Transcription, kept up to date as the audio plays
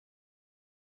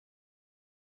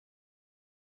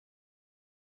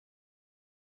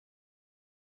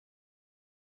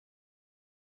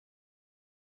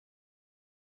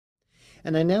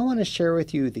And I now want to share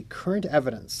with you the current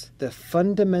evidence, the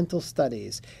fundamental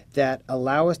studies that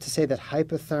allow us to say that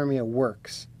hypothermia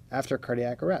works after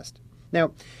cardiac arrest.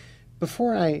 Now,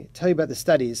 before I tell you about the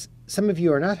studies, some of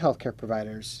you are not healthcare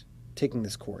providers taking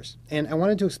this course, and I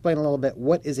wanted to explain a little bit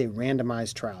what is a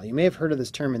randomized trial. You may have heard of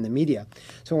this term in the media,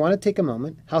 so I want to take a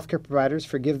moment. Healthcare providers,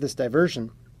 forgive this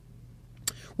diversion.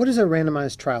 What does a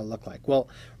randomized trial look like? Well,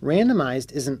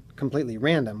 randomized isn't completely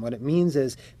random. What it means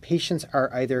is patients are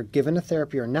either given a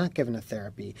therapy or not given a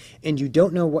therapy, and you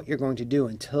don't know what you're going to do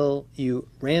until you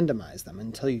randomize them,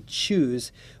 until you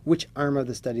choose which arm of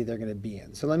the study they're going to be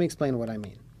in. So let me explain what I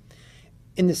mean.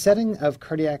 In the setting of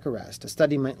cardiac arrest, a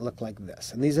study might look like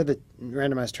this, and these are the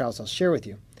randomized trials I'll share with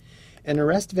you. An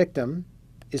arrest victim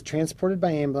is transported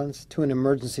by ambulance to an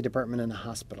emergency department in a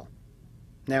hospital.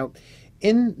 Now,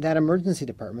 in that emergency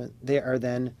department, they are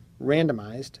then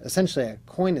randomized, essentially a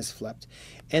coin is flipped,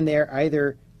 and they are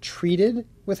either treated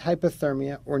with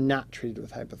hypothermia or not treated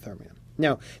with hypothermia.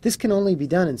 Now, this can only be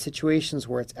done in situations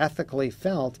where it's ethically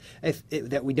felt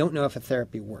that we don't know if a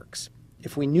therapy works.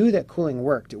 If we knew that cooling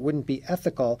worked, it wouldn't be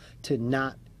ethical to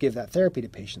not give that therapy to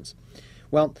patients.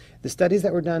 Well, the studies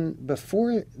that were done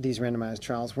before these randomized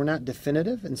trials were not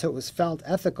definitive, and so it was felt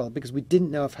ethical because we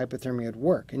didn't know if hypothermia would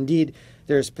work. Indeed,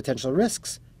 there's potential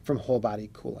risks from whole body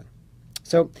cooling.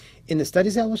 So in the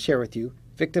studies I will share with you,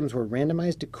 victims were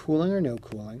randomized to cooling or no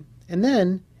cooling, and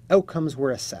then outcomes were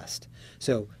assessed.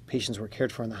 So patients were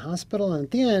cared for in the hospital, and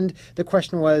at the end, the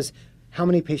question was, how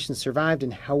many patients survived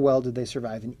and how well did they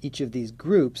survive in each of these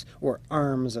groups or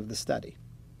arms of the study?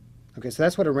 Okay, so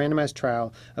that's what a randomized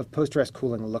trial of post-arrest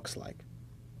cooling looks like.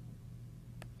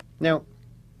 Now,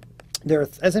 there are,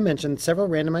 as I mentioned, several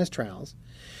randomized trials.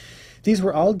 These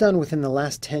were all done within the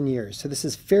last 10 years, so this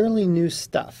is fairly new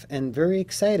stuff and very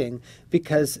exciting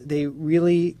because they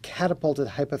really catapulted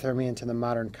hypothermia into the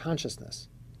modern consciousness.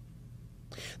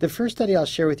 The first study I'll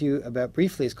share with you about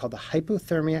briefly is called the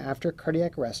Hypothermia After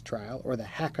Cardiac Arrest Trial, or the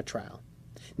HACA trial.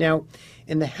 Now,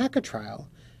 in the HACA trial,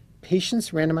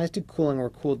 patients randomized to cooling were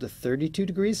cooled to 32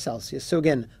 degrees Celsius, so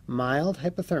again, mild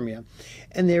hypothermia,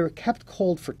 and they were kept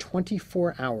cold for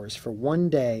 24 hours for 1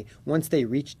 day once they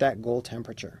reached that goal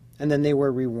temperature, and then they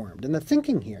were rewarmed. And the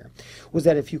thinking here was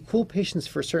that if you cool patients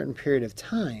for a certain period of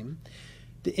time,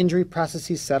 the injury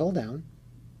processes settle down,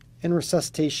 and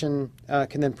resuscitation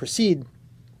can then proceed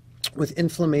with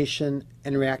inflammation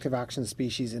and reactive oxygen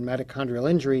species and mitochondrial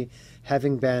injury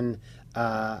having been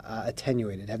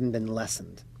attenuated, having been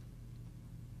lessened.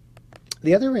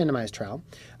 The other randomized trial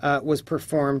was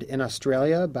performed in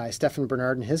Australia by Stephen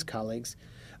Bernard and his colleagues.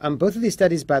 Both of these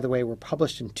studies, by the way, were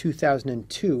published in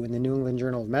 2002 in the New England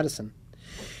Journal of Medicine.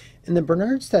 In the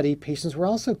Bernard study, patients were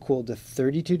also cooled to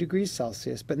 32 degrees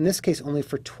Celsius, but in this case only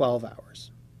for 12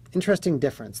 hours. Interesting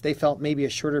difference. They felt maybe a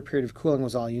shorter period of cooling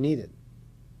was all you needed.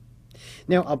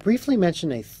 Now, I'll briefly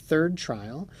mention a third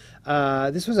trial.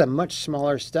 This was a much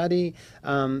smaller study,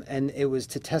 and it was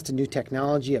to test a new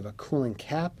technology of a cooling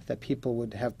cap that people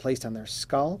would have placed on their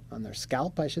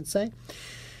scalp, I should say.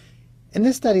 And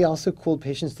this study also cooled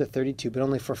patients to 32, but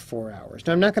only for 4 hours.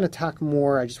 Now, I'm not going to talk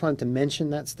more. I just wanted to mention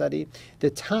that study. The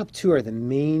top two are the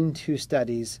main two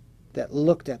studies that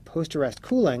looked at post-arrest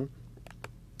cooling.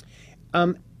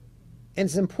 And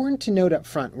it's important to note up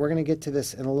front, we're going to get to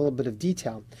this in a little bit of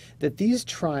detail, that these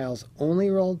trials only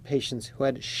enrolled patients who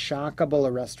had shockable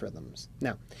arrest rhythms.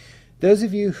 Now, those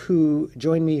of you who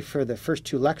joined me for the first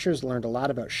two lectures learned a lot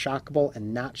about shockable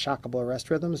and not shockable arrest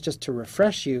rhythms. Just to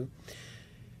refresh you,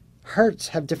 hearts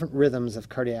have different rhythms of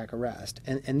cardiac arrest,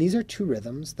 and these are two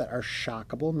rhythms that are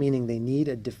shockable, meaning they need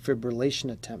a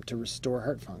defibrillation attempt to restore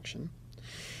heart function.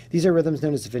 These are rhythms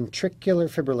known as ventricular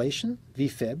fibrillation,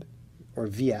 VFib, or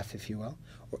VF, if you will,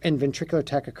 and ventricular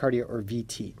tachycardia, or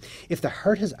VT. If the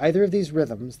heart has either of these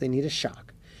rhythms, they need a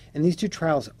shock. And these two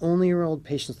trials only enrolled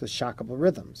patients with shockable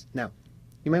rhythms. Now,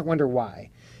 you might wonder why.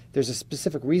 There's a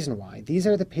specific reason why. These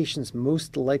are the patients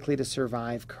most likely to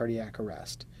survive cardiac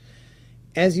arrest.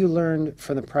 As you learned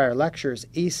from the prior lectures,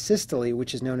 asystole,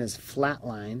 which is known as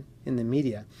flatline in the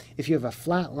media, if you have a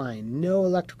flat line, no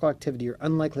electrical activity, you're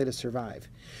unlikely to survive.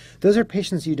 Those are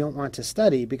patients you don't want to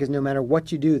study because no matter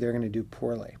what you do, they're going to do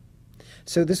poorly.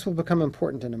 So this will become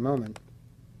important in a moment.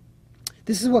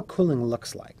 This is what cooling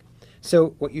looks like.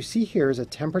 So what you see here is a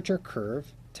temperature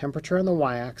curve, temperature on the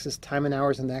y-axis, time in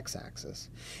hours on the x-axis.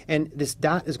 And this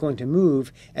dot is going to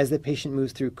move as the patient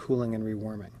moves through cooling and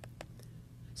rewarming.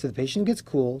 So the patient gets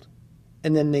cooled,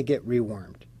 and then they get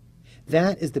rewarmed.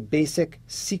 That is the basic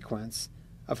sequence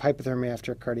of hypothermia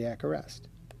after cardiac arrest.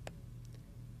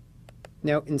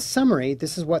 Now, in summary,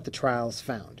 this is what the trials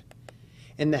found.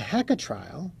 In the HACA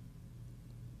trial,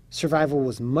 survival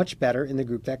was much better in the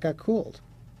group that got cooled.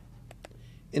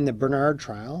 In the Bernard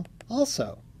trial,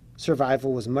 also,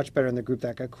 survival was much better in the group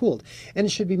that got cooled. And it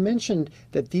should be mentioned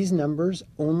that these numbers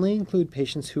only include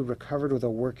patients who recovered with a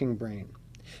working brain.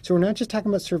 So we're not just talking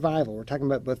about survival, we're talking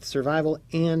about both survival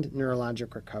and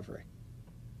neurologic recovery.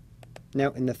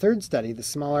 Now, in the third study, the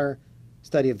smaller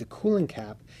study of the cooling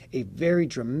cap, a very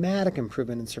dramatic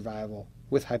improvement in survival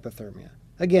with hypothermia.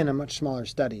 Again, a much smaller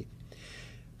study.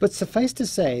 But suffice to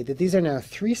say that these are now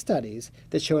 3 studies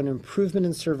that show an improvement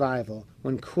in survival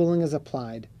when cooling is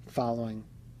applied following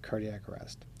cardiac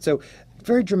arrest. So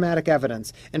very dramatic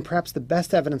evidence, and perhaps the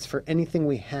best evidence for anything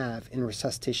we have in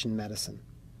resuscitation medicine.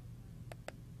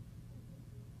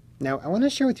 Now, I want to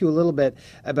share with you a little bit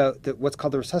about what's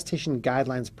called the resuscitation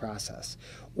guidelines process,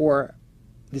 or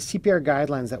the CPR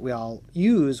guidelines that we all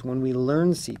use when we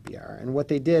learn CPR, and what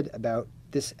they did about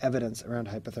this evidence around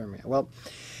hypothermia. Well,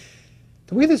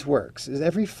 the way this works is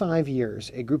every 5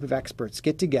 years, a group of experts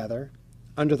get together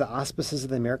under the auspices of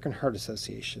the American Heart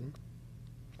Association.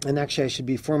 And actually, I should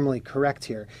be formally correct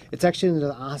here. It's actually under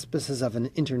the auspices of an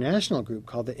international group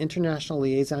called the International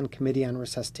Liaison Committee on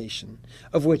Resuscitation,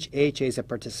 of which AHA is a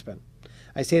participant.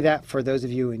 I say that for those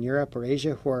of you in Europe or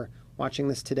Asia who are watching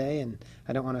this today, and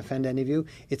I don't want to offend any of you.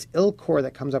 It's ILCOR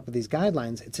that comes up with these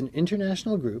guidelines. It's an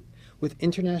international group with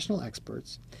international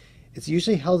experts. It's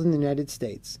usually held in the United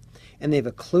States, and they have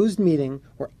a closed meeting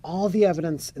where all the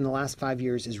evidence in the last 5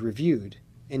 years is reviewed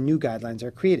and new guidelines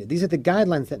are created. These are the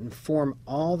guidelines that inform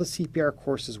all the CPR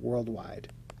courses worldwide.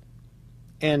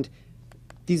 And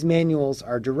these manuals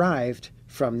are derived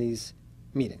from these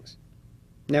meetings.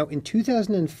 Now, in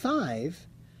 2005,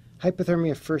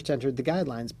 hypothermia first entered the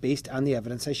guidelines based on the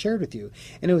evidence I shared with you,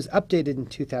 and it was updated in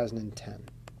 2010.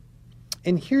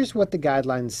 And here's what the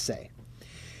guidelines say.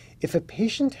 If a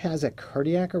patient has a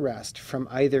cardiac arrest from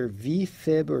either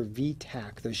VFib or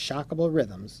VTAC, those shockable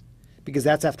rhythms, because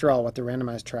that's, after all, what the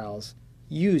randomized trials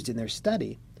used in their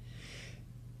study,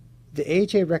 the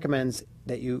AHA recommends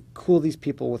that you cool these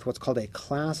people with what's called a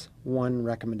Class 1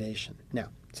 recommendation. Now,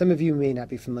 some of you may not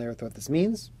be familiar with what this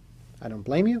means. I don't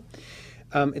blame you.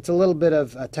 It's a little bit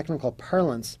of technical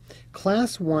parlance.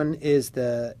 Class 1 is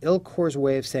the ILCOR's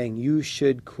way of saying you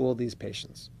should cool these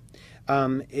patients.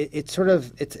 It's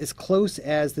as close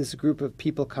as this group of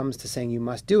people comes to saying you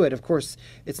must do it. Of course,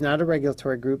 it's not a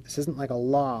regulatory group. This isn't like a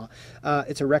law.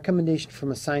 It's a recommendation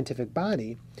from a scientific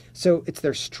body. So it's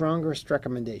their strongest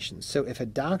recommendation. So if a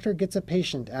doctor gets a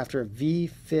patient after a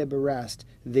VFib arrest,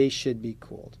 they should be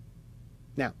cooled.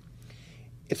 Now,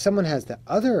 if someone has the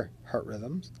other heart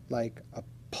rhythms, like a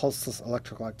pulseless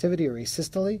electrical activity or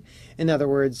asystole, in other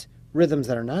words, rhythms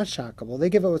that are not shockable, they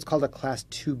give it what's called a Class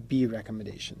 2B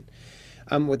recommendation.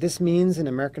 What this means in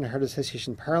American Heart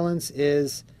Association parlance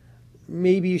is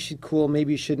maybe you should cool,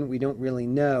 maybe you shouldn't, we don't really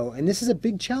know. And this is a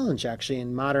big challenge, actually,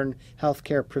 in modern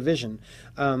healthcare provision,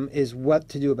 is what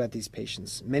to do about these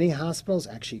patients. Many hospitals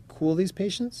actually cool these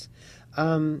patients,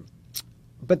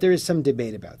 but there is some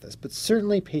debate about this. But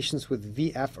certainly patients with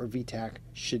VF or VTAC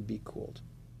should be cooled.